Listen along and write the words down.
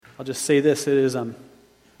I'll just say this: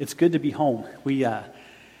 it's good to be home.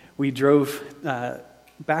 We drove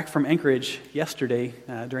back from Anchorage yesterday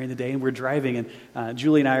during the day, and we're driving, and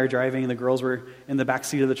Julie and I are driving, and the girls were in the back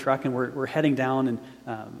seat of the truck, and we're heading down,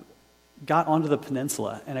 and got onto the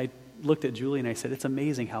peninsula, and I looked at Julie and I said, "It's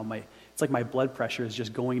amazing how it's like my blood pressure is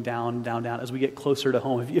just going down, down, down as we get closer to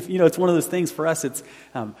home." If it's one of those things for us. It's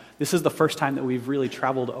this is the first time that we've really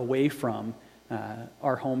traveled away from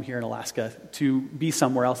our home here in Alaska to be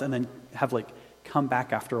somewhere else, and then have come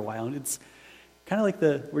back after a while, and it's kind of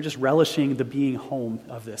like we're just relishing the being home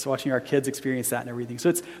of this, watching our kids experience that and everything. So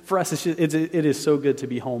it's for us, it is so good to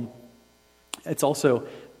be home. It's also,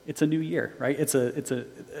 it's a new year, right? It's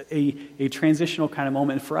a transitional kind of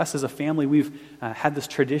moment. And for us as a family, we've had this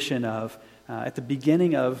tradition of at the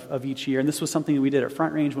beginning of each year, and this was something that we did at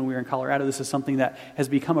Front Range when we were in Colorado. This is something that has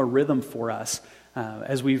become a rhythm for us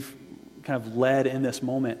as we've kind of led in this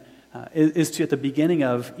moment. Is to, at the beginning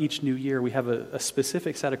of each new year, we have a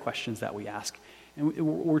specific set of questions that we ask. And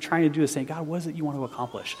what we're trying to do is say, God, what is it you want to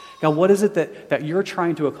accomplish? God, what is it that you're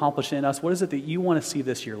trying to accomplish in us? What is it that you want to see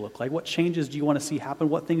this year look like? What changes do you want to see happen?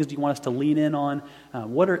 What things do you want us to lean in on?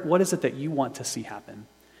 What is it that you want to see happen?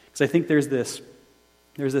 Because I think there's this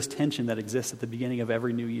tension that exists at the beginning of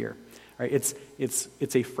every new year. Right?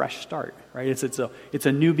 It's a fresh start, right? It's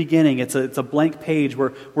a new beginning. It's a blank page.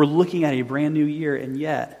 We're looking at a brand new year, and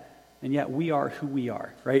yet we are who we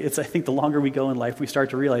are, right? I think the longer we go in life, we start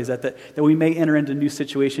to realize that we may enter into new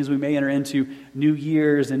situations, we may enter into new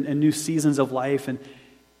years and new seasons of life, and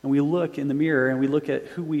we look in the mirror and we look at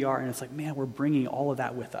who we are, and it's like, man, we're bringing all of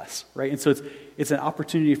that with us, right? And so it's an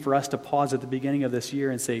opportunity for us to pause at the beginning of this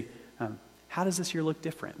year and say, how does this year look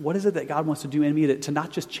different? What is it that God wants to do in me to not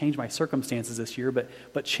just change my circumstances this year,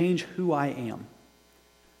 but change who I am?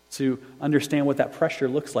 To understand what that pressure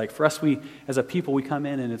looks like. For us, as a people, we come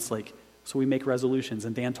in and it's like, so we make resolutions,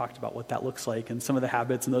 and Dan talked about what that looks like and some of the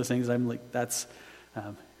habits and those things. I'm like,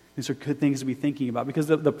 these are good things to be thinking about, because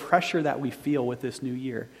the pressure that we feel with this new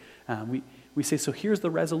year, we say, so here's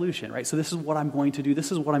the resolution, right? So this is what I'm going to do.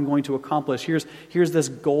 This is what I'm going to accomplish. Here's this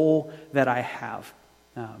goal that I have.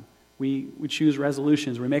 We choose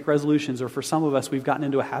resolutions, we make resolutions, or for some of us, we've gotten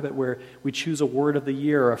into a habit where we choose a word of the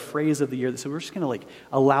year or a phrase of the year. So we're just going to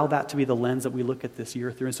allow that to be the lens that we look at this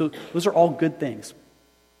year through. And so those are all good things,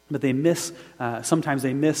 but sometimes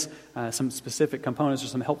they miss some specific components or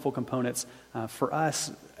some helpful components. For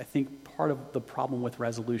us, I think part of the problem with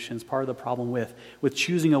resolutions, part of the problem with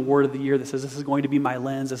choosing a word of the year that says this is going to be my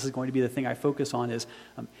lens, this is going to be the thing I focus on, is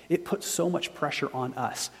it puts so much pressure on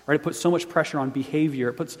us, right? It puts so much pressure on behavior.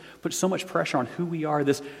 It puts so much pressure on who we are.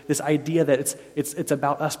 This idea that it's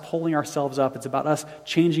about us pulling ourselves up. It's about us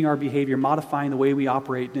changing our behavior, modifying the way we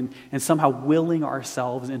operate, and somehow willing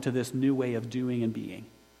ourselves into this new way of doing and being.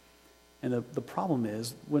 And the problem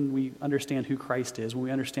is, when we understand who Christ is, when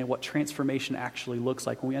we understand what transformation actually looks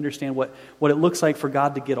like, when we understand what it looks like for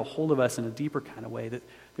God to get a hold of us in a deeper kind of way, that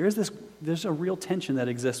there's a real tension that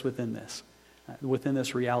exists within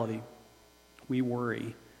this reality. We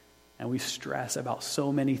worry and we stress about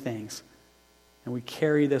so many things, and we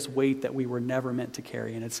carry this weight that we were never meant to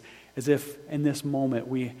carry. And it's as if in this moment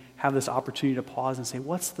we have this opportunity to pause and say,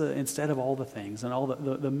 instead of all the things and all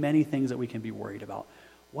the many things that we can be worried about,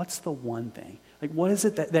 what's the one thing? What is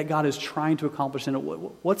it that God is trying to accomplish in it?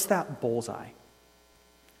 What's that bullseye?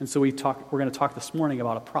 And so we're going to talk this morning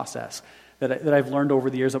about a process that I've learned over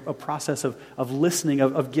the years, a process of listening,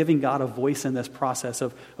 of giving God a voice in this process,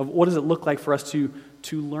 of what does it look like for us to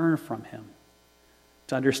learn from Him,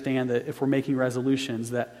 to understand that if we're making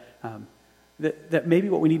resolutions, that maybe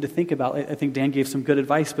what we need to think about, I think Dan gave some good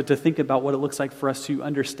advice, but to think about what it looks like for us to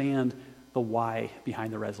understand the why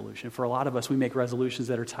behind the resolution. For a lot of us, we make resolutions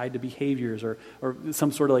that are tied to behaviors or some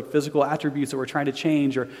sort of physical attributes that we're trying to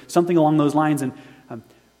change or something along those lines, and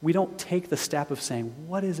we don't take the step of saying,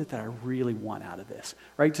 what is it that I really want out of this,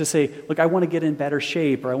 right? To say, look, I want to get in better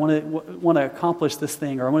shape, or I want to accomplish this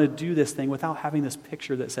thing, or I want to do this thing, without having this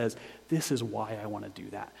picture that says, this is why I want to do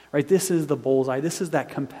that, right? This is the bullseye. This is that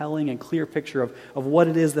compelling and clear picture of what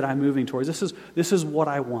it is that I'm moving towards. This is what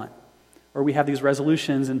I want. Or we have these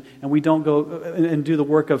resolutions and we don't go and do the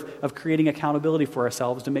work of creating accountability for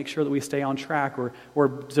ourselves to make sure that we stay on track, or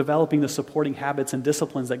developing the supporting habits and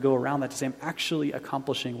disciplines that go around that to say, I'm actually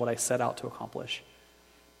accomplishing what I set out to accomplish.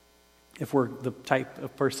 If we're the type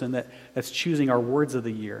of person that's choosing our words of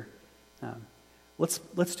the year, let's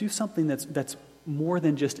do something that's more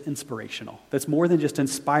than just inspirational, that's more than just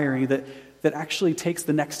inspiring, that actually takes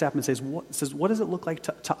the next step and says, what does it look like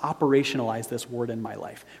to operationalize this word in my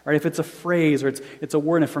life? Right? If it's a phrase or it's a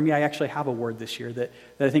word, and for me, I actually have a word this year that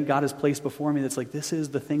I think God has placed before me that's like, this is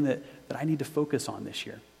the thing that I need to focus on this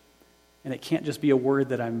year. And it can't just be a word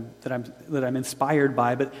that I'm inspired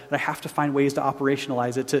by, but I have to find ways to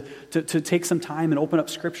operationalize it, to take some time and open up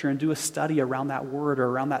Scripture and do a study around that word or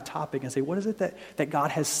around that topic and say, what is it that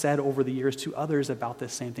God has said over the years to others about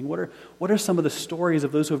this same thing? What are some of the stories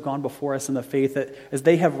of those who have gone before us in the faith that as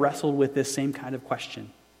they have wrestled with this same kind of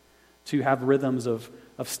question? To have rhythms of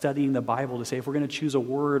studying the Bible, to say if we're going to choose a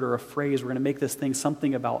word or a phrase, we're going to make this thing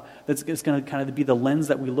something about, that's going to kind of be the lens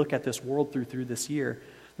that we look at this world through this year.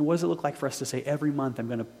 And what does it look like for us to say every month I'm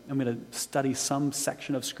going to study some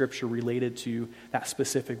section of Scripture related to that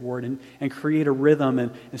specific word and create a rhythm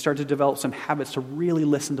and start to develop some habits to really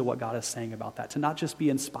listen to what God is saying about that, to not just be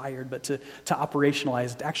inspired, but to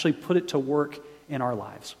operationalize, to actually put it to work in our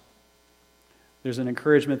lives. There's an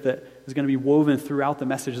encouragement that is going to be woven throughout the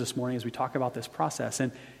message this morning as we talk about this process.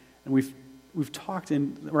 And we've talked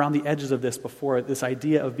around the edges of this before, this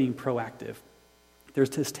idea of being proactive. There's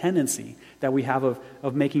this tendency that we have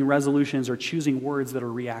of making resolutions or choosing words that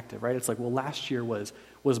are reactive, right? It's like, well, last year was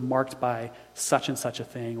marked by such and such a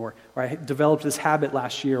thing, or I developed this habit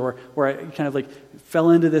last year, or I kind of like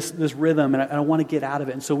fell into this rhythm and I want to get out of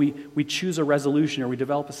it. And so we choose a resolution, or we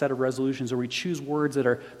develop a set of resolutions, or we choose words that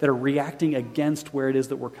are reacting against where it is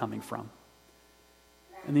that we're coming from.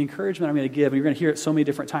 And the encouragement I'm going to give, and you're going to hear it so many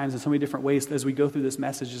different times in so many different ways as we go through this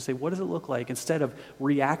message, to say, what does it look like, instead of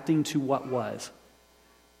reacting to what was,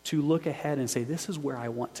 to look ahead and say, this is where I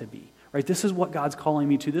want to be, right? This is what God's calling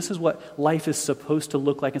me to. This is what life is supposed to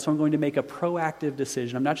look like. And so I'm going to make a proactive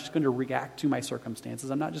decision. I'm not just going to react to my circumstances.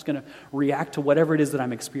 I'm not just going to react to whatever it is that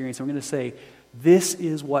I'm experiencing. I'm going to say, this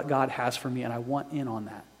is what God has for me, and I want in on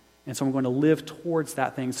that. And so I'm going to live towards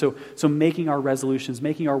that thing. So making our resolutions,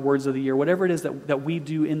 making our words of the year, whatever it is that we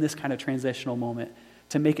do in this kind of transitional moment,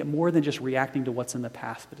 to make it more than just reacting to what's in the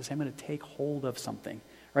past, but to say, I'm going to take hold of something,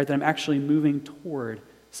 right? That I'm actually moving toward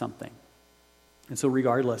something. And so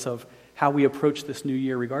regardless of how we approach this new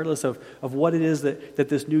year, regardless of what it is that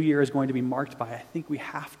this new year is going to be marked by, I think we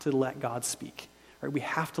have to let God speak. Right? We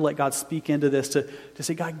have to let God speak into this to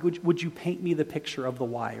say, God, would you paint me the picture of the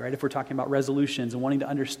why? Right? If we're talking about resolutions and wanting to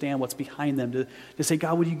understand what's behind them, to say,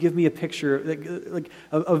 God, would you give me a picture, like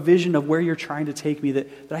a vision of where you're trying to take me that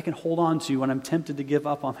I can hold on to when I'm tempted to give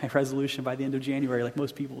up on my resolution by the end of January, like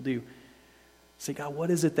most people do. Say, God, what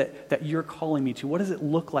is it that you're calling me to? What does it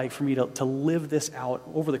look like for me to live this out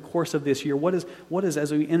over the course of this year? What is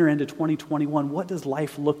as we enter into 2021, what does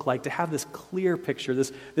life look like? To have this clear picture,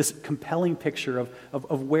 this compelling picture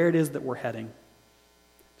of where it is that we're heading.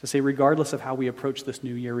 To say, regardless of how we approach this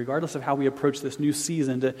new year, regardless of how we approach this new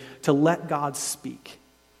season, to let God speak.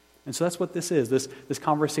 And so that's what this is. This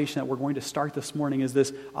conversation that we're going to start this morning is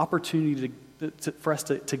this opportunity for us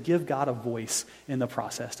to give God a voice in the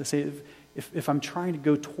process. To say, if I'm trying to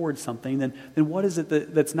go towards something, then what is it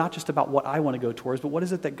that's not just about what I want to go towards, but what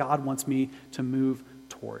is it that God wants me to move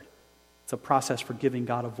toward? It's a process for giving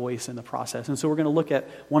God a voice in the process. And so we're going to look at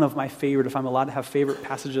one of my favorite, if I'm allowed to have favorite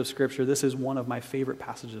passages of Scripture, this is one of my favorite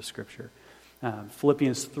passages of Scripture.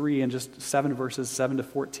 Philippians 3 and just 7 verses 7 to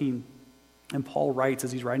 14. And Paul writes,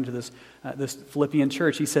 as he's writing to this Philippian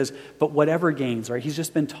church, he says, but whatever gains, right? He's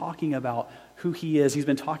just been talking about who he is. He's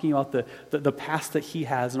been talking about the past that he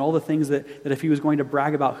has and all the things that if he was going to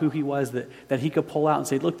brag about who he was, that he could pull out and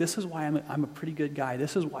say, look, this is why I'm a pretty good guy.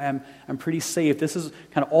 This is why I'm pretty safe. This is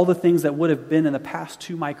kind of all the things that would have been in the past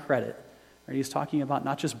to my credit. Right? He's talking about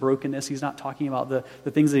not just brokenness. He's not talking about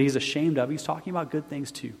the things that he's ashamed of. He's talking about good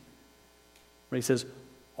things too. But he says,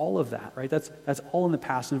 all of that, right? That's all in the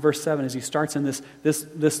past. In verse 7, as he starts in this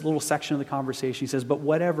little section of the conversation, he says, but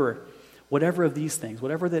whatever of these things,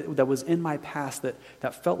 whatever that was in my past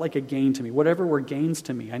that felt like a gain to me, whatever were gains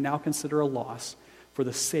to me, I now consider a loss for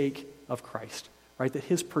the sake of Christ, right? That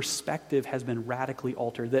his perspective has been radically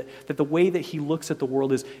altered, that the way that he looks at the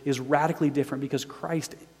world is radically different because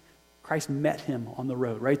Christ met him on the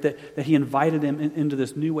road, right? That he invited him into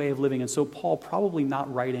this new way of living. And so Paul, probably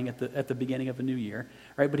not writing at the beginning of a new year,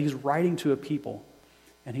 right? But he's writing to a people.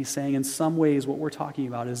 And he's saying in some ways what we're talking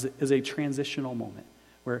about is a transitional moment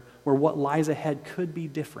where what lies ahead could be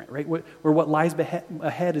different, right? Where what lies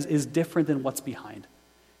ahead is different than what's behind.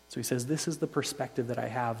 So he says, this is the perspective that I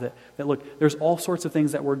have, that look, there's all sorts of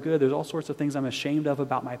things that were good. There's all sorts of things I'm ashamed of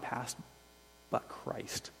about my past, but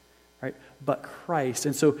Christ. Right? But Christ.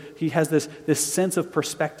 And so he has this sense of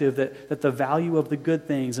perspective that the value of the good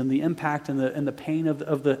things and the impact and the pain of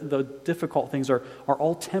the difficult things are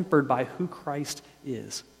all tempered by who Christ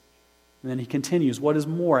is. And then he continues, what is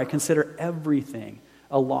more, I consider everything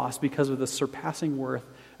a loss because of the surpassing worth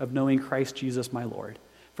of knowing Christ Jesus my Lord,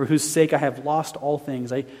 for whose sake I have lost all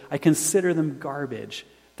things. I consider them garbage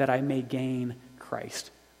that I may gain Christ.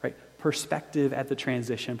 Right? perspective at the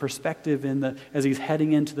transition, perspective as he's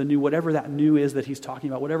heading into the new, whatever that new is that he's talking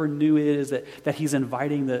about, whatever new it is that he's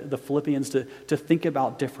inviting the Philippians to think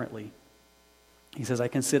about differently. He says, I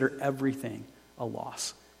consider everything a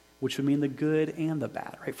loss, which would mean the good and the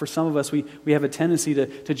bad, right? For some of us, we have a tendency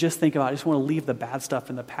to just think about, I just want to leave the bad stuff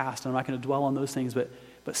in the past, and I'm not going to dwell on those things,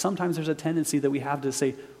 but sometimes there's a tendency that we have to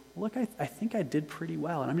say, look, I think I did pretty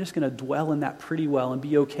well, and I'm just going to dwell in that pretty well and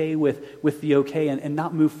be okay with the okay and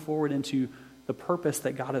not move forward into the purpose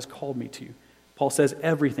that God has called me to. Paul says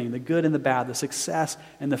everything, the good and the bad, the success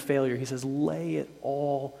and the failure, he says lay it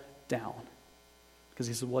all down. Because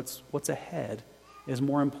he says what's ahead is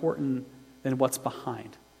more important than what's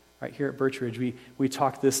behind. Right here at Birchridge, we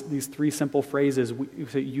talk these three simple phrases. We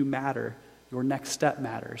say, you matter, your next step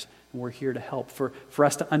matters, and we're here to help. For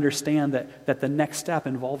us to understand that the next step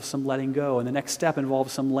involves some letting go, and the next step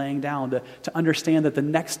involves some laying down, to understand that the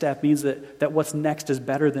next step means that what's next is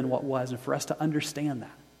better than what was, and for us to understand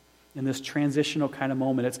that in this transitional kind of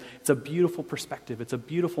moment. It's a beautiful perspective. It's a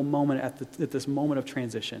beautiful moment at this moment of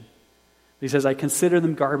transition. He says, I consider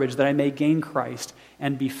them garbage that I may gain Christ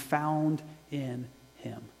and be found in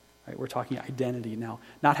him. Right, we're talking identity now.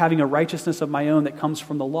 Not having a righteousness of my own that comes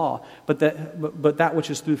from the law, but that which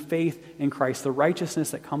is through faith in Christ, the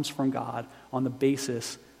righteousness that comes from God on the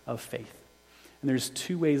basis of faith. And there's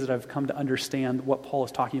two ways that I've come to understand what Paul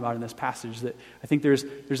is talking about in this passage, that I think there's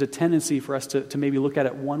a tendency for us to maybe look at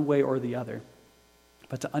it one way or the other.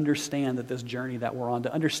 But to understand that this journey that we're on,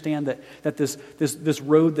 to understand that this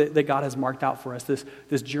road that God has marked out for us,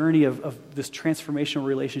 this journey of this transformational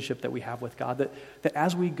relationship that we have with God, that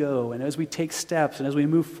as we go and as we take steps and as we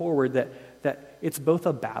move forward, that it's both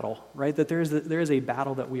a battle, right? That there is a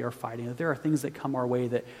battle that we are fighting, that there are things that come our way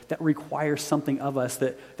that require something of us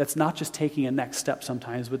that's not just taking a next step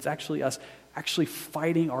sometimes, but it's actually us actually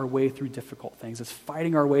fighting our way through difficult things. It's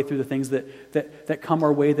fighting our way through the things that come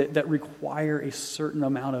our way that require a certain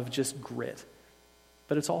amount of just grit.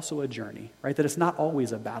 But it's also a journey, right? That it's not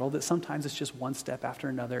always a battle, that sometimes it's just one step after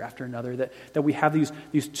another, that we have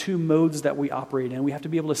these two modes that we operate in. We have to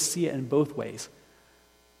be able to see it in both ways.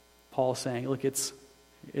 Paul is saying, look, it's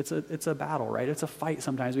a battle, right? It's a fight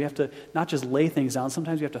sometimes. We have to not just lay things down,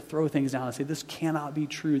 sometimes we have to throw things down and say, this cannot be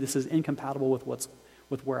true. This is incompatible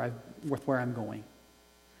with where I'm going.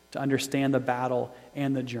 To understand the battle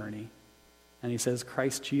and the journey. And he says,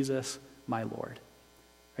 Christ Jesus, my Lord.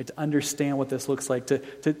 Right? To understand what this looks like,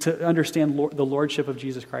 to understand the lordship of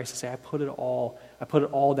Jesus Christ, to say, I put it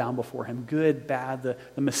all down before him. Good, bad,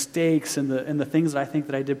 the mistakes and the things that I think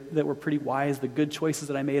that I did that were pretty wise, the good choices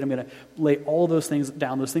that I made, I'm going to lay all those things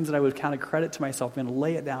down, those things that I would count a credit to myself, I'm going to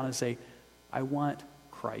lay it down and say, I want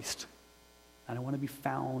Christ. And I want to be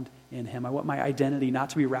found in him. I want my identity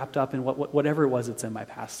not to be wrapped up in whatever it was that's in my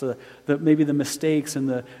past. So maybe the mistakes and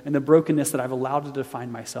the brokenness that I've allowed to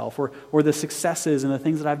define myself, or the successes and the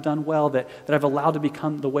things that I've done well that I've allowed to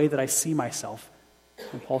become the way that I see myself.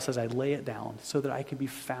 And Paul says, I lay it down so that I can be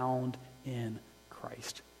found in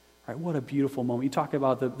Christ. Right? What a beautiful moment. You talk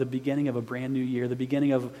about the beginning of a brand new year, the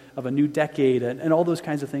beginning of a new decade, and all those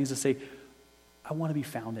kinds of things to say, I want to be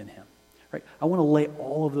found in him. Right? I want to lay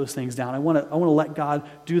all of those things down. I want to let God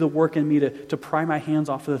do the work in me to pry my hands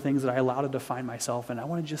off of the things that I allow to define myself. And I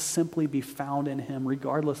want to just simply be found in him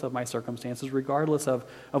regardless of my circumstances, regardless of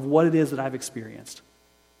what it is that I've experienced.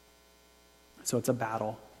 So it's a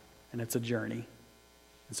battle and it's a journey.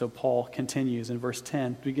 And so Paul continues in verse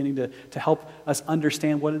 10, beginning to help us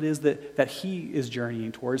understand what it is that he is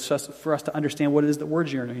journeying towards, for us to understand what it is that we're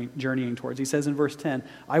journeying towards. He says in verse 10,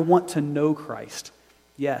 I want to know Christ.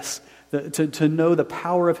 Yes, to know the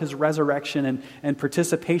power of his resurrection and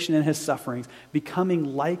participation in his sufferings,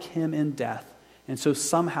 becoming like him in death, and so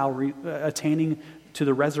somehow attaining to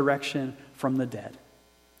the resurrection from the dead.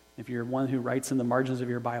 If you're one who writes in the margins of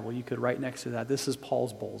your Bible, you could write next to that, this is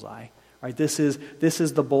Paul's bullseye. Right? This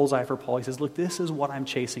is the bullseye for Paul. He says, look, this is what I'm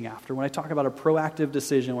chasing after. When I talk about a proactive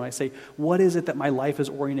decision, when I say, what is it that my life is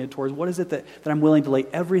oriented towards? What is it that I'm willing to lay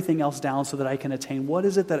everything else down so that I can attain? What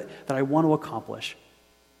is it that I want to accomplish?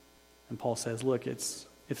 And Paul says, look, it's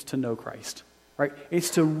to know Christ, right? It's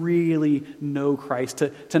to really know Christ,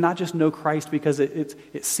 to not just know Christ because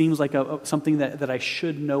it seems like something that I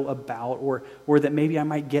should know about or that maybe I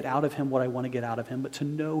might get out of him what I want to get out of him, but to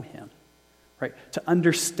know him, right? To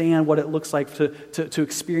understand what it looks like to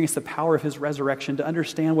experience the power of his resurrection, to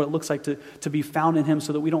understand what it looks like to be found in him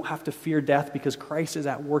so that we don't have to fear death because Christ is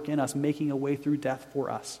at work in us, making a way through death for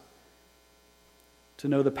us. To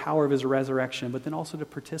know the power of his resurrection, but then also to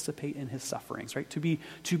participate in his sufferings, right? To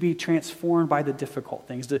be transformed by the difficult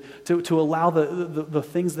things, to allow the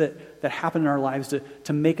things that happen in our lives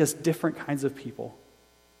to make us different kinds of people.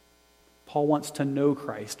 Paul wants to know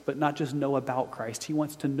Christ, but not just know about Christ. He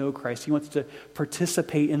wants to know Christ. He wants to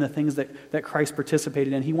participate in the things that Christ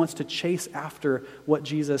participated in. He wants to chase after what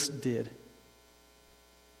Jesus did,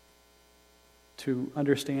 to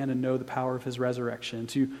understand and know the power of his resurrection,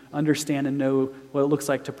 to understand and know what it looks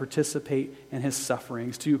like to participate in his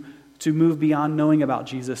sufferings, to move beyond knowing about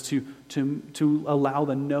Jesus, to allow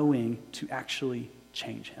the knowing to actually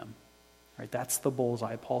change him. Right? That's the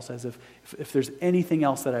bullseye. Paul says if there's anything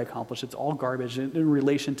else that I accomplish, it's all garbage in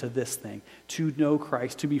relation to this thing, to know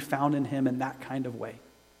Christ, to be found in him in that kind of way.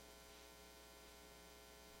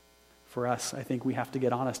 For us, I think we have to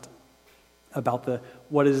get honest about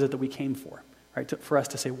what is it that we came for. Right? For us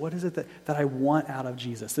to say, what is it that I want out of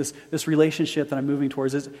Jesus? This relationship that I'm moving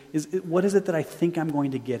towards, what is it that I think I'm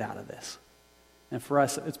going to get out of this? And for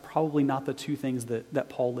us, it's probably not the two things that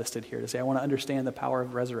Paul listed here to say, I want to understand the power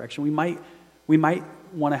of resurrection. We might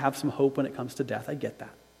want to have some hope when it comes to death. I get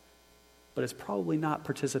that. But it's probably not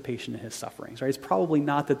participation in his sufferings. Right? It's probably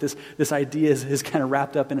not that this idea is kind of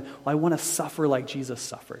wrapped up in, well, I want to suffer like Jesus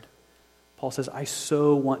suffered. Paul says, I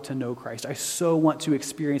so want to know Christ. I so want to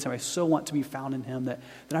experience him. I so want to be found in him that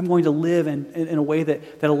I'm going to live in a way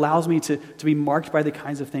that allows me to be marked by the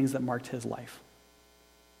kinds of things that marked his life.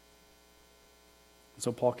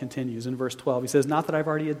 So Paul continues in verse 12. He says, not that I've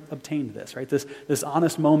already obtained this, right? This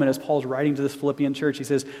honest moment as Paul's writing to this Philippian church. He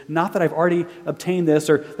says, not that I've already obtained this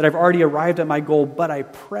or that I've already arrived at my goal, but I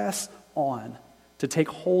press on to take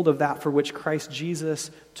hold of that for which Christ Jesus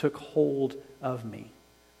took hold of me.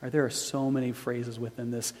 Right, there are so many phrases within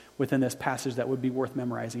this passage that would be worth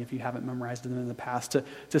memorizing if you haven't memorized them in the past.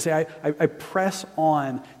 To say, I press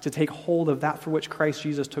on to take hold of that for which Christ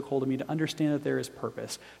Jesus took hold of me, to understand that there is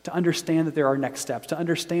purpose, to understand that there are next steps, to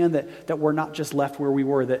understand that we're not just left where we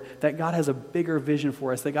were, that God has a bigger vision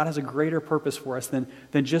for us, that God has a greater purpose for us than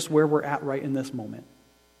just where we're at right in this moment.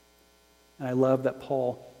 And I love that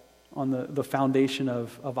Paul, on the foundation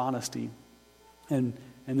of honesty and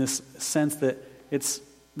this sense that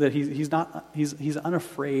he's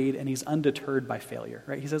unafraid and he's undeterred by failure,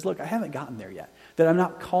 right? He says, look, I haven't gotten there yet. That I'm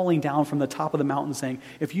not calling down from the top of the mountain saying,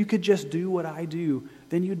 if you could just do what I do,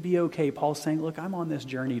 then you'd be okay. Paul's saying, look, I'm on this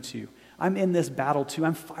journey too. I'm in this battle too.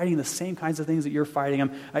 I'm fighting the same kinds of things that you're fighting.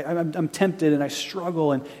 I'm tempted and I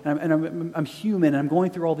struggle and I'm human and I'm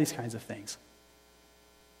going through all these kinds of things.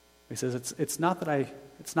 He says, it's not that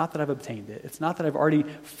I've obtained it. It's not that I've already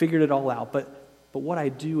figured it all out, but what I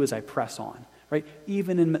do is I press on. Right?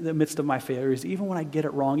 Even in the midst of my failures, even when I get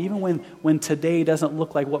it wrong, even when today doesn't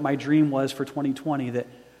look like what my dream was for 2020, that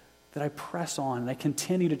I press on and I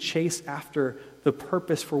continue to chase after the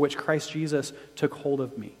purpose for which Christ Jesus took hold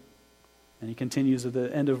of me. And he continues at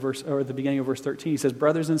the end of the beginning of verse 13. He says,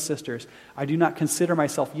 brothers and sisters, I do not consider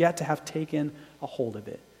myself yet to have taken a hold of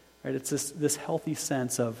it. Right? It's this healthy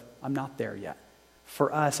sense of, I'm not there yet.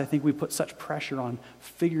 For us, I think we put such pressure on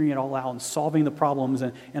figuring it all out and solving the problems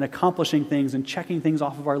and accomplishing things and checking things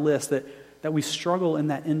off of our list that we struggle in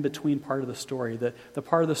that in-between part of the story. The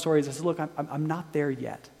part of the story is, look, I'm not there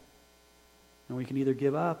yet. And we can either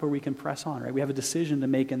give up or we can press on, right? We have a decision to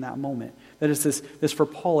make in that moment. That is this for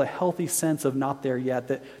Paul, a healthy sense of not there yet,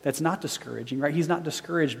 that's not discouraging, right? He's not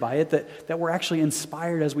discouraged by it, that we're actually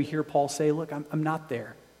inspired as we hear Paul say, look, I'm not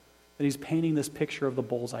there. That he's painting this picture of the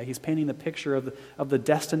bullseye. He's painting the picture of the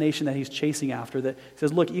destination that he's chasing after, that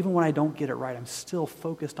says, look, even when I don't get it right, I'm still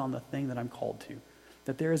focused on the thing that I'm called to.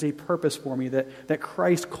 That there is a purpose for me, that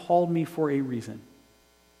Christ called me for a reason.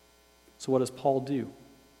 So what does Paul do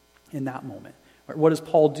in that moment? Or what does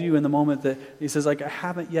Paul do in the moment that he says, like, I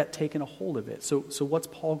haven't yet taken a hold of it? So what's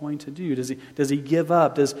Paul going to do? Does he give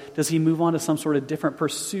up? Does he move on to some sort of different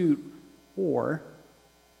pursuit? Or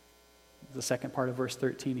the second part of verse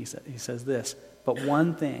 13, he says this, but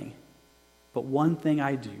one thing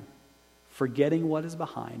I do, forgetting what is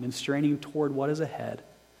behind and straining toward what is ahead,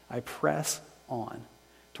 I press on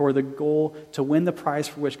toward the goal to win the prize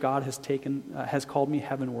for which God has called me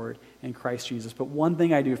heavenward in Christ Jesus. But one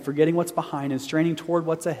thing I do, forgetting what's behind and straining toward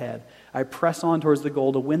what's ahead, I press on towards the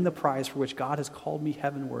goal to win the prize for which God has called me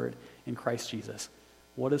heavenward in Christ Jesus.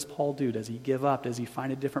 What does Paul do? Does he give up? Does he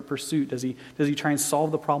find a different pursuit? Does he try and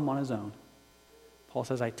solve the problem on his own? Paul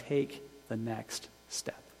says, I take the next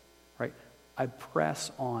step, right? I press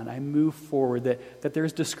on. I move forward. That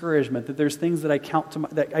there's discouragement. That there's things that I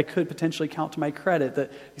could potentially count to my credit.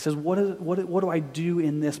 That he says, what do I do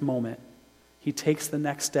in this moment? He takes the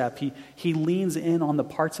next step. He leans in on the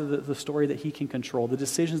parts of the story that he can control, the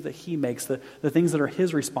decisions that he makes, the things that are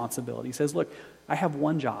his responsibility. He says, look, I have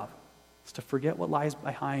one job. It's to forget what lies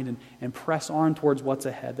behind and press on towards what's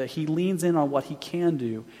ahead. That he leans in on what he can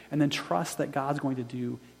do and then trusts that God's going to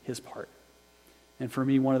do his part. And for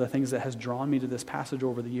me, one of the things that has drawn me to this passage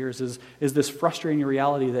over the years is this frustrating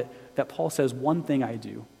reality that Paul says, one thing I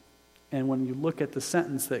do. And when you look at the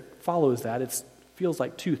sentence that follows that, it feels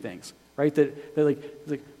like two things, right? That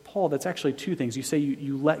like, Paul, that's actually two things. You say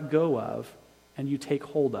you let go of and you take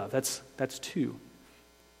hold of. That's two.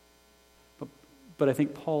 But I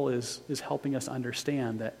think Paul is helping us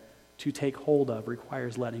understand that to take hold of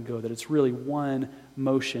requires letting go, that it's really one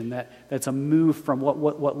motion, that's a move from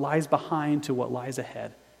what lies behind to what lies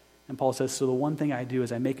ahead. And Paul says, so the one thing I do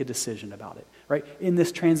is I make a decision about it, right? In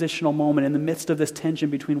this transitional moment, in the midst of this tension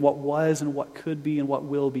between what was and what could be and what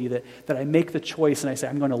will be, that I make the choice and I say,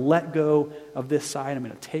 I'm going to let go of this side, I'm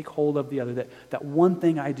going to take hold of the other. That one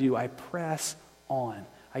thing I do, I press on.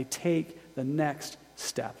 I take the next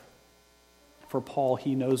step. For Paul,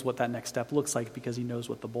 he knows what that next step looks like because he knows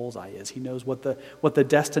what the bullseye is. He knows what the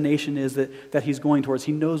destination is that he's going towards.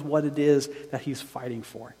 He knows what it is that he's fighting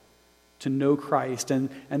for. To know Christ and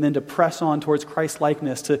then to press on towards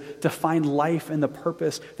Christ-likeness, to find life and the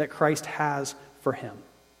purpose that Christ has for him.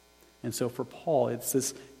 And so for Paul, it's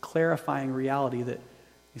this clarifying reality that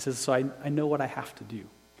he says, so I know what I have to do.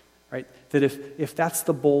 Right? That if that's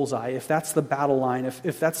the bullseye, if that's the battle line,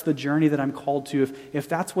 if that's the journey that I'm called to, if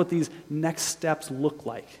that's what these next steps look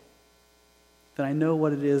like, then I know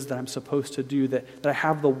what it is that I'm supposed to do, that I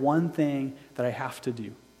have the one thing that I have to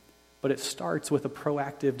do. But it starts with a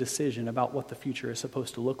proactive decision about what the future is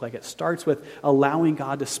supposed to look like. It starts with allowing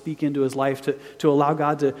God to speak into his life, to allow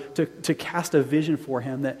God to cast a vision for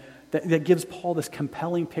him that gives Paul this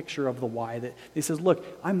compelling picture of the why. That he says, look,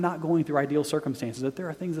 I'm not going through ideal circumstances, that there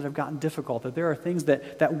are things that have gotten difficult, that there are things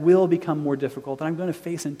that will become more difficult, that I'm going to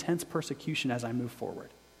face intense persecution as I move forward.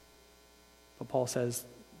 But Paul says,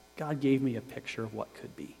 God gave me a picture of what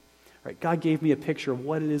could be. Right? God gave me a picture of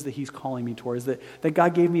what it is that he's calling me towards, that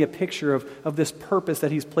God gave me a picture of this purpose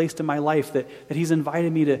that he's placed in my life, that he's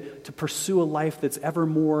invited me to pursue a life that's ever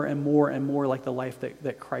more and more and more like the life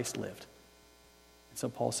that Christ lived. And so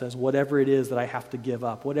Paul says, whatever it is that I have to give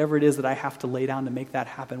up, whatever it is that I have to lay down to make that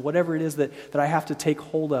happen, whatever it is that I have to take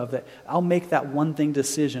hold of, that I'll make that one thing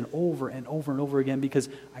decision over and over and over again because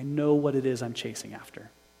I know what it is I'm chasing after.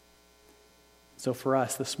 So for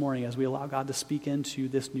us this morning, as we allow God to speak into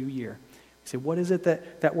this new year, we say, what is it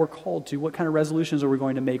that we're called to? What kind of resolutions are we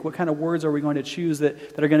going to make? What kind of words are we going to choose that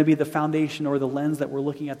are going to be the foundation or the lens that we're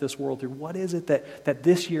looking at this world through? What is it that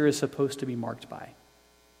this year is supposed to be marked by?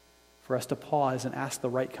 For us to pause and ask the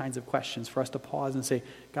right kinds of questions. For us to pause and say,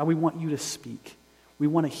 God, we want you to speak. We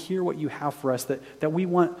want to hear what you have for us, that we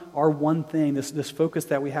want our one thing, this focus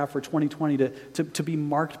that we have for 2020 to be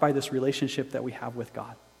marked by this relationship that we have with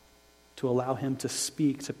God. To allow him to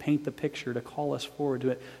speak, to paint the picture, to call us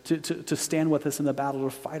forward, to stand with us in the battle,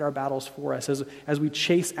 to fight our battles for us as we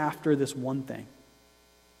chase after this one thing.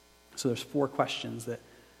 So there's 4 questions that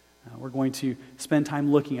we're going to spend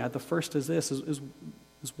time looking at. The first is this, is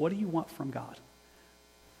what do you want from God?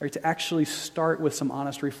 Right, to actually start with some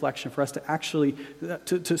honest reflection, for us to actually,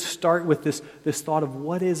 to start with this thought of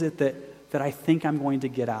what is it that I think I'm going to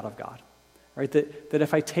get out of God? Right, that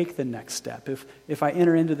if I take the next step, if I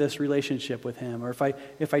enter into this relationship with him, or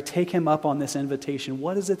if I take him up on this invitation,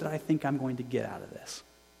 what is it that I think I'm going to get out of this?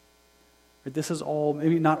 Right, this is all,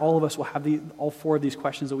 maybe not all of us will have all 4 of these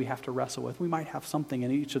questions that we have to wrestle with. We might have something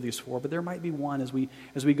in each of these 4, but there might be one as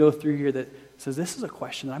we go through here that says, this is a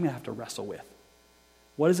question that I'm going to have to wrestle with.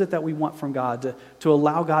 What is it that we want from God? To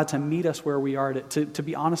allow God to meet us where we are, to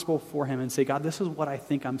be honest before him and say, God, this is what I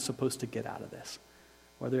think I'm supposed to get out of this.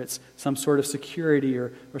 Whether it's some sort of security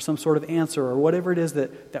or some sort of answer or whatever it is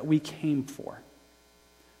that we came for.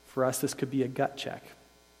 For us, this could be a gut check.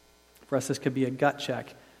 For us, this could be a gut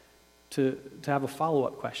check to have a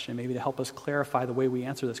follow-up question, maybe to help us clarify the way we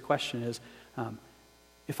answer this question is,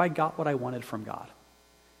 if I got what I wanted from God,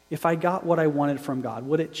 if I got what I wanted from God,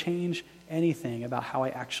 would it change anything about how I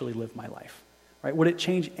actually live my life? Right? Would it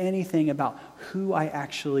change anything about who I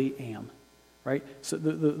actually am? Right? So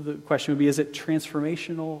the question would be, is it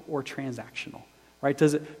transformational or transactional? Right?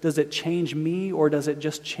 Does it change me or does it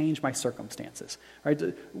just change my circumstances? Right?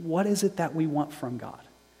 What is it that we want from God?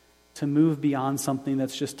 To move beyond something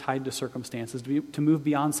that's just tied to circumstances, to move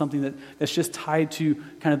beyond something that's just tied to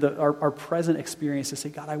kind of our present experience, to say,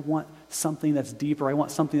 God, I want something that's deeper. I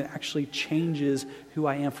want something that actually changes who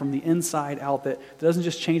I am from the inside out, that doesn't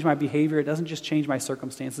just change my behavior, it doesn't just change my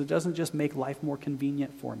circumstances, it doesn't just make life more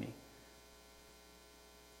convenient for me.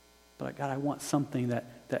 But God, I want something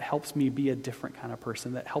that helps me be a different kind of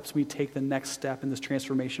person, that helps me take the next step in this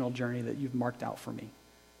transformational journey that you've marked out for me.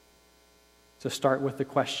 To start with the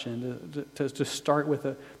question, to start with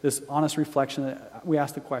this honest reflection, that we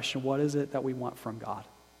ask the question, what is it that we want from God?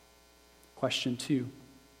 Question 2,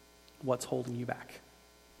 what's holding you back?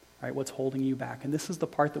 Right? What's holding you back? And this is the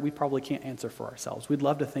part that we probably can't answer for ourselves. We'd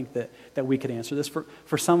love to think that we could answer this.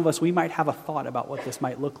 For some of us, we might have a thought about what this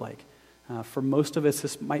might look like. For most of us,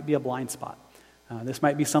 this might be a blind spot. This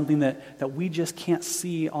might be something that we just can't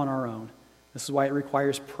see on our own. This is why it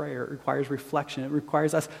requires prayer. It requires reflection. It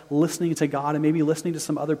requires us listening to God and maybe listening to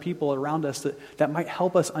some other people around us that might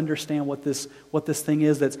help us understand what this thing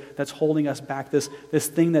is that's holding us back, this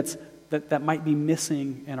thing that might be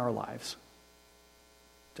missing in our lives.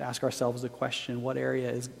 To ask ourselves the question, what area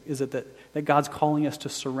is it that God's calling us to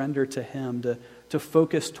surrender to Him, to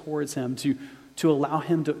focus towards Him, to allow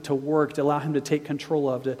Him to work, to allow Him to take control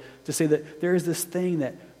of, to say that there is this thing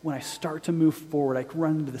that when I start to move forward, I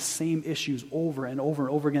run into the same issues over and over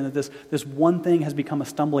and over again, that this one thing has become a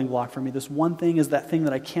stumbling block for me. This one thing is that thing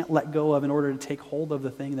that I can't let go of in order to take hold of the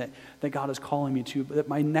thing that God is calling me to. But that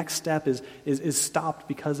my next step is stopped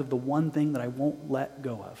because of the one thing that I won't let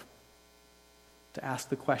go of. To ask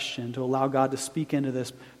the question, to allow God to speak into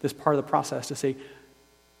this part of the process, to say,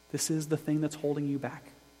 this is the thing that's holding you back.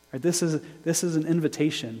 Right? This is an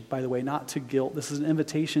invitation, by the way, not to guilt. This is an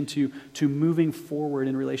invitation to moving forward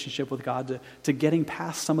in relationship with God, to getting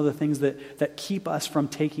past some of the things that keep us from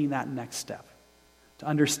taking that next step. To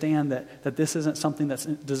understand that this isn't something that's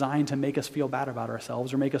designed to make us feel bad about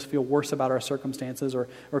ourselves or make us feel worse about our circumstances or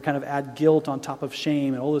kind of add guilt on top of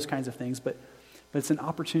shame and all those kinds of things. But it's an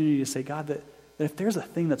opportunity to say, God, that if there's a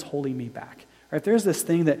thing that's holding me back, or if there's this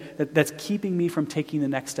thing that's keeping me from taking the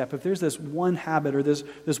next step, if there's this one habit or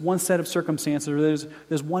this one set of circumstances or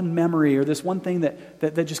there's one memory or this one thing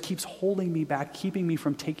that just keeps holding me back, keeping me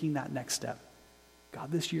from taking that next step,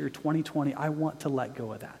 God, this year, 2020, I want to let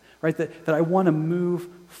go of that, right? That I want to move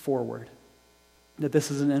forward. That this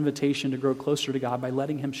is an invitation to grow closer to God by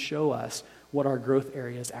letting Him show us what our growth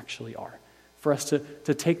areas actually are. For us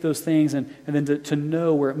to take those things and then to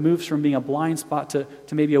know where it moves from being a blind spot to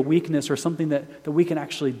maybe a weakness or something that we can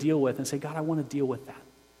actually deal with and say, God, I want to deal with that.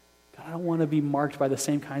 God, I don't want to be marked by the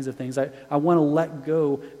same kinds of things. I want to let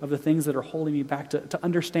go of the things that are holding me back to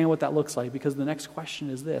understand what that looks like, because the next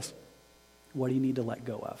question is this: what do you need to let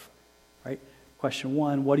go of? Right? Question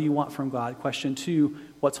 1, what do you want from God? Question 2,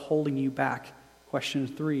 what's holding you back? Question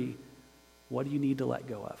 3, what do you need to let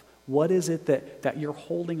go of? What is it that you're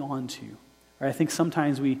holding on to? I think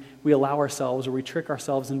sometimes we allow ourselves or we trick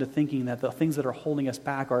ourselves into thinking that the things that are holding us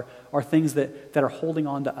back are things that are holding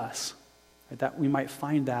on to us. Right? That we might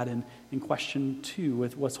find that in question 2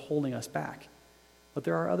 with what's holding us back. But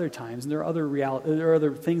there are other times, and there are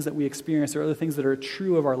other things that we experience, there are other things that are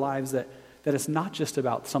true of our lives that it's not just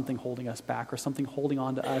about something holding us back or something holding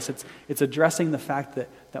on to us. It's addressing the fact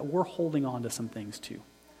that we're holding on to some things too.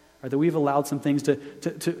 Or that we've allowed some things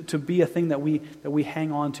to be a thing that we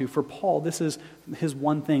hang on to. For Paul, this is his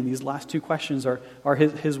one thing. These last 2 questions are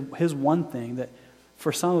his one thing. That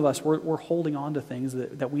for some of us, we're holding on to things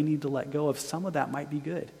that we need to let go of. Some of that might be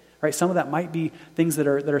good, right? Some of that might be things that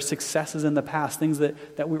are successes in the past, things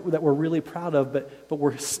that we're really proud of. But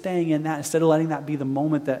we're staying in that instead of letting that be the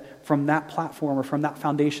moment that from that platform or from that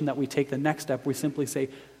foundation that we take the next step. We simply say,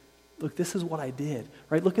 look, this is what I did,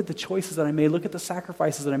 right? Look at the choices that I made. Look at the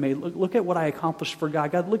sacrifices that I made. Look at what I accomplished for God.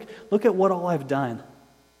 God, look at what all I've done.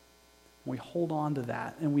 We hold on to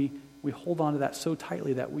that, and we hold on to that so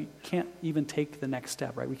tightly that we can't even take the next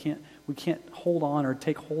step, right? We can't hold on or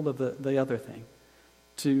take hold of the other thing.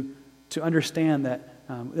 To understand that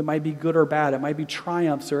it might be good or bad, it might be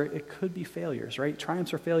triumphs or it could be failures, right?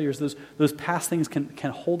 Triumphs or failures, those past things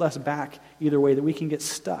can hold us back either way, that we can get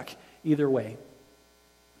stuck either way.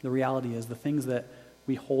 The reality is the things that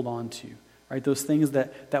we hold on to, right? Those things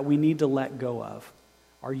that we need to let go of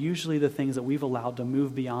are usually the things that we've allowed to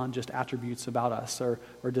move beyond just attributes about us or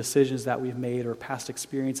decisions that we've made or past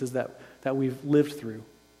experiences that we've lived through.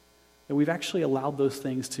 That we've actually allowed those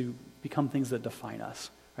things to become things that define us,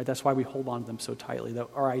 right? That's why we hold on to them so tightly, that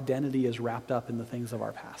our identity is wrapped up in the things of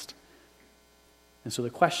our past. And so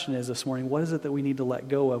the question is this morning, what is it that we need to let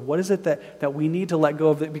go of? What is it that we need to let go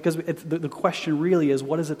of? Because the question really is,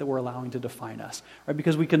 what is it that we're allowing to define us? Right?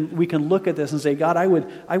 Because we can look at this and say, God, I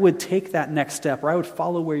would take that next step, or I would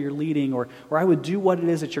follow where you're leading, or I would do what it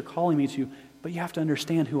is that you're calling me to. But you have to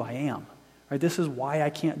understand who I am. Right? This is why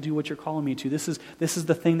I can't do what you're calling me to. This is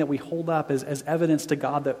the thing that we hold up as evidence to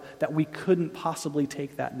God that we couldn't possibly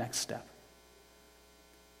take that next step.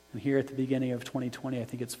 And here at the beginning of 2020, I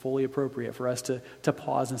think it's fully appropriate for us to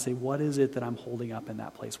pause and say, what is it that I'm holding up in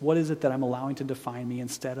that place? What is it that I'm allowing to define me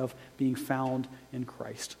instead of being found in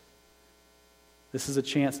Christ? This is a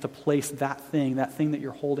chance to place that thing that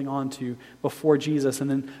you're holding on to before Jesus,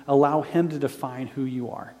 and then allow Him to define who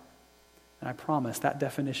you are. And I promise that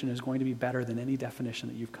definition is going to be better than any definition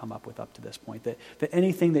that you've come up with up to this point. That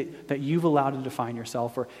anything that you've allowed to define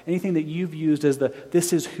yourself, or anything that you've used as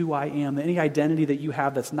this is who I am, that any identity that you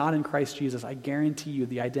have that's not in Christ Jesus, I guarantee you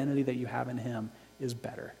the identity that you have in him is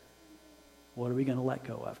better. What are we going to let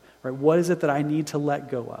go of? Right? What is it that I need to let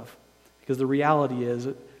go of? Because the reality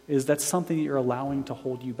is that's something that you're allowing to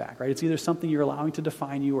hold you back. Right? It's either something you're allowing to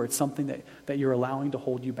define you, or it's something that you're allowing to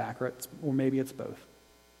hold you back, or maybe it's both.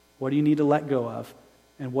 What do you need to let go of?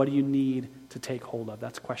 And what do you need to take hold of?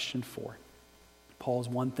 That's question 4. Paul's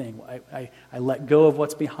one thing. I let go of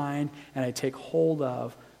what's behind, and I take hold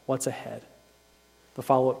of what's ahead. The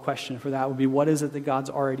follow-up question for that would be, what is it that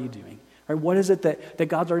God's already doing? Right? What is it that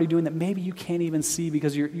God's already doing that maybe you can't even see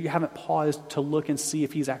because you haven't paused to look and see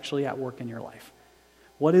if he's actually at work in your life?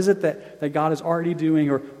 What is it that God is already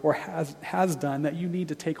doing or has done that you need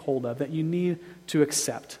to take hold of, that you need to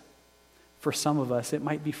accept? For some of us, it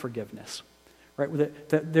might be forgiveness, right?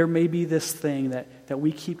 That there may be this thing that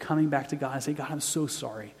we keep coming back to God and say, God, I'm so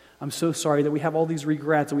sorry. I'm so sorry that we have all these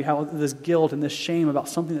regrets and we have all this guilt and this shame about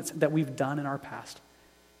something that we've done in our past.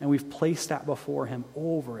 And we've placed that before him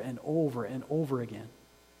over and over and over again,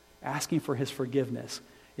 asking for his forgiveness.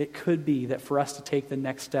 It could be that for us to take the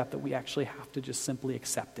next step that we actually have to just simply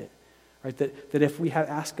accept it. Right, that if we have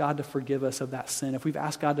asked God to forgive us of that sin, if we've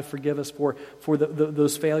asked God to forgive us for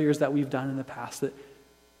those failures that we've done in the past, that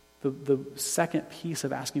the second piece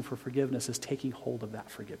of asking for forgiveness is taking hold of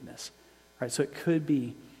that forgiveness. Right, so it could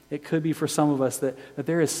be for some of us that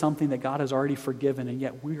there is something that God has already forgiven, and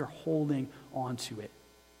yet we are holding on to it,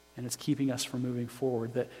 and it's keeping us from moving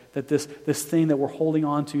forward. That this thing that we're holding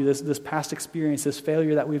on to, this past experience, this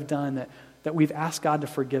failure that we've done, that we've asked God to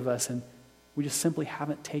forgive us, and we just simply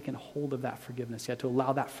haven't taken hold of that forgiveness yet, to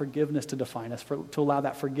allow that forgiveness to define us, to allow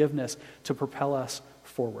that forgiveness to propel us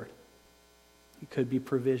forward. It could be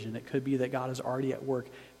provision. It could be that God is already at work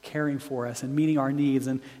caring for us and meeting our needs,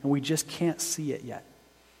 and we just can't see it yet.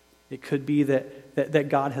 It could be that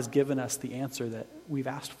God has given us the answer that we've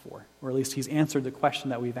asked for, or at least he's answered the question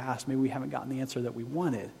that we've asked. Maybe we haven't gotten the answer that we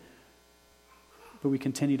wanted, but we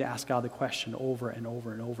continue to ask God the question over and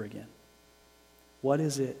over and over again. What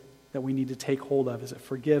is it that we need to take hold of? Is it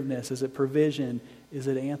forgiveness? Is it provision? Is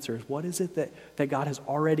it answers? What is it that God has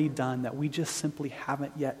already done that we just simply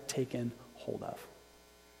haven't yet taken hold of?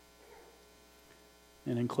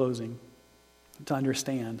 And in closing, to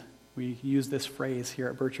understand, we use this phrase here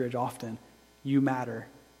at Birch Ridge often: you matter,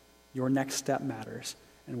 your next step matters,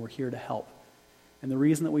 and we're here to help. And the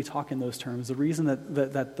reason that we talk in those terms, the reason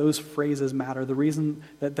that those phrases matter, the reason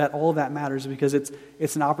that all of that matters is because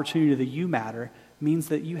it's an opportunity that you matter, means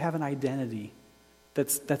that you have an identity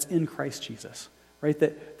that's in Christ Jesus, right?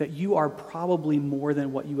 That you are probably more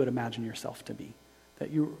than what you would imagine yourself to be.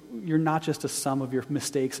 That you're not just a sum of your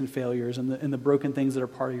mistakes and failures and the broken things that are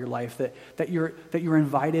part of your life. That you're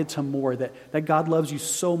invited to more. That God loves you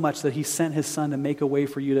so much that he sent his son to make a way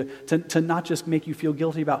for you to not just make you feel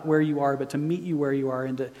guilty about where you are, but to meet you where you are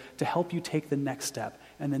and to help you take the next step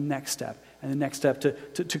and the next step and the next step,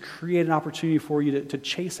 to create an opportunity for you to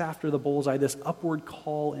chase after the bullseye, this upward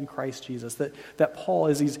call in Christ Jesus. That Paul,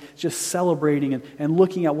 as he's just celebrating and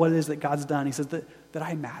looking at what it is that God's done, he says that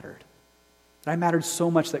I mattered. That I mattered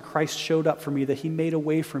so much that Christ showed up for me, that he made a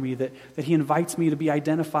way for me, that he invites me to be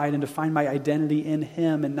identified and to find my identity in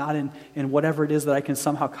him and not in whatever it is that I can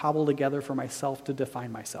somehow cobble together for myself to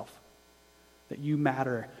define myself. That you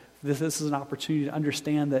matter. This is an opportunity to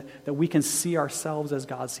understand that we can see ourselves as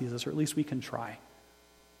God sees us, or at least we can try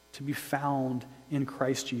to be found in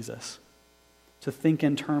Christ Jesus. To think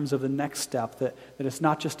in terms of the next step, that it's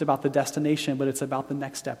not just about the destination, but it's about the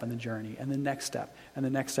next step in the journey, and the next step, and the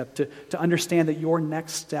next step. To understand that your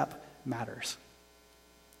next step matters.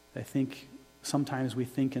 I think sometimes we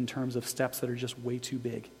think in terms of steps that are just way too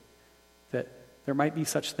big. That there might be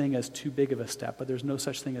such thing as too big of a step, but there's no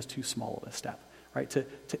such thing as too small of a step. Right? To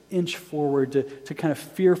inch forward, to kind of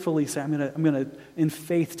fearfully say, I'm gonna in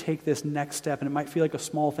faith take this next step, and it might feel like a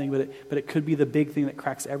small thing, but it could be the big thing that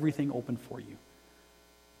cracks everything open for you.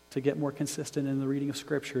 To get more consistent in the reading of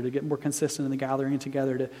Scripture, to get more consistent in the gathering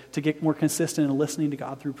together, to get more consistent in listening to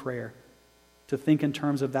God through prayer, to think in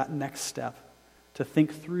terms of that next step, to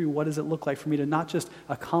think through what does it look like for me to not just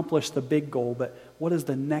accomplish the big goal, but what does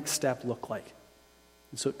the next step look like?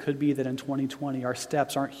 And so it could be that in 2020, our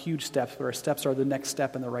steps aren't huge steps, but our steps are the next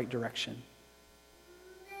step in the right direction.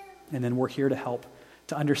 And then we're here to help,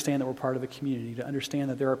 to understand that we're part of a community, to understand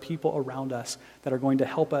that there are people around us that are going to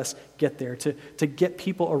help us get there, to get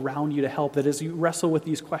people around you to help, that as you wrestle with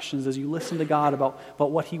these questions, as you listen to God about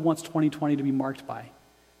what he wants 2020 to be marked by,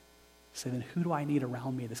 Say, then who do I need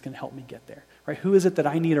around me that's going to help me get there? Right? Who is it that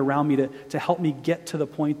I need around me to help me get to the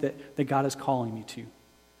point that God is calling me to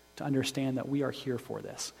understand that we are here for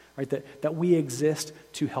this, right? That we exist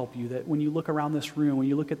to help you, that when you look around this room, when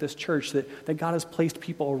you look at this church, that God has placed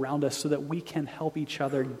people around us so that we can help each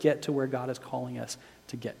other get to where God is calling us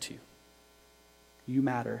to get to. You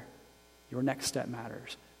matter. Your next step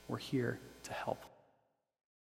matters. We're here to help.